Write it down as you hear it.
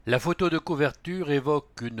La photo de couverture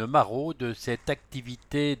évoque une maraude, cette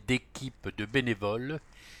activité d'équipe de bénévoles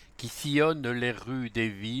qui sillonnent les rues des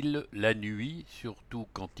villes la nuit, surtout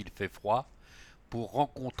quand il fait froid, pour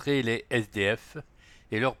rencontrer les SDF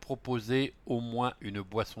et leur proposer au moins une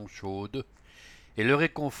boisson chaude, et le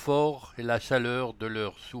réconfort et la chaleur de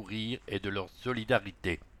leur sourire et de leur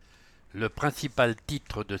solidarité. Le principal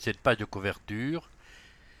titre de cette page de couverture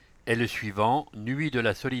est le suivant: Nuit de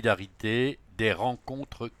la solidarité, des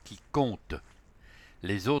rencontres qui comptent.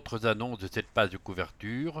 Les autres annonces de cette page de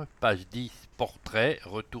couverture: page 10, portrait,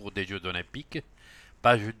 retour des Jeux Olympiques;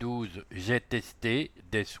 page 12, j'ai testé,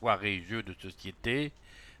 des soirées jeux de société;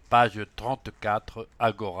 page 34,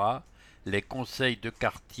 Agora, les conseils de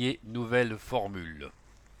quartier, nouvelles formules.